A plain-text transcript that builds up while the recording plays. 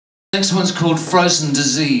Next one's called Frozen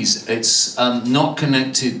Disease. It's not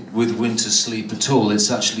connected with winter sleep at all. It's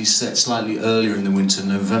actually set slightly earlier in the winter,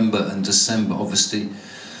 November and December. Obviously,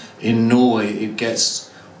 in Norway it gets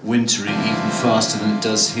wintry even faster than it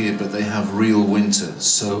does here, but they have real winter.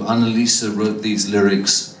 So Annalisa wrote these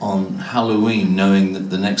lyrics on Halloween, knowing that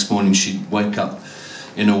the next morning she'd wake up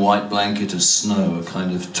in a white blanket of snow, a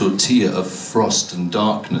kind of tortilla of frost and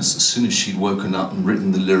darkness. As soon as she'd woken up and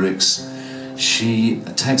written the lyrics, she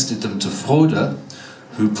texted them to Frode,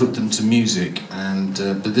 who put them to music.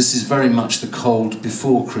 But this is very much the cold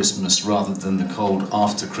before Christmas rather than the cold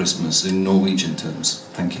after Christmas in Norwegian terms.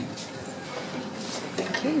 Thank you.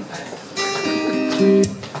 Thank you.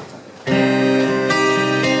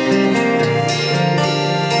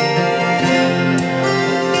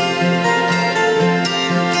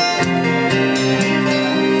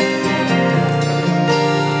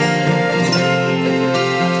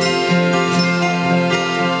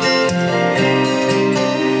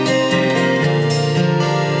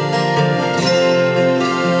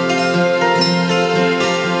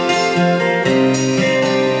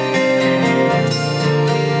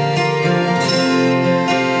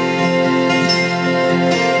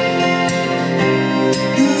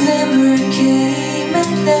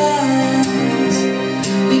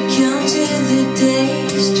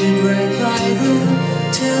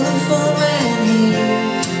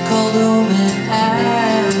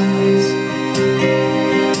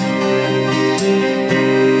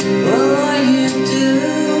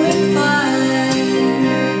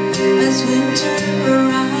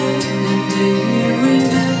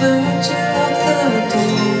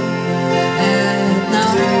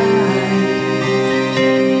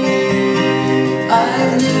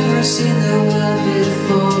 Seen the world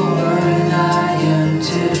before, and I am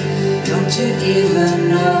too young to even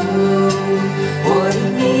know what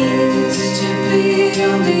it means to be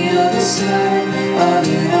on the other side of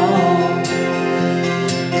it all.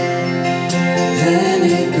 Then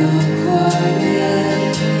it got quiet.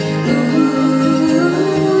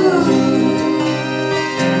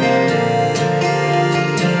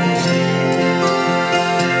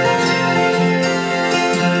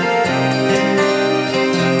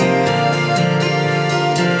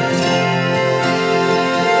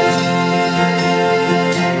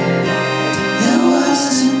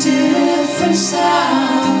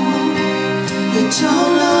 The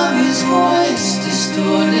tone of his voice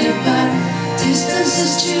distorted by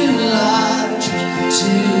distances too large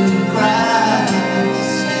to grasp.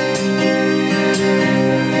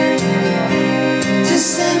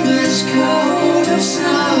 December's coat of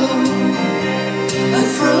snow, a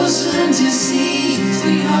frozen disease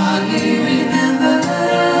we hardly remember.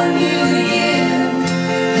 New Year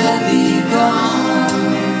had begun.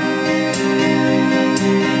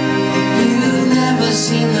 You've never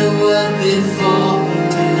seen the world before,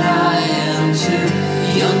 and I am too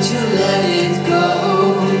young to let it go.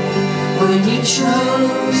 When you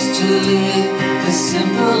chose to live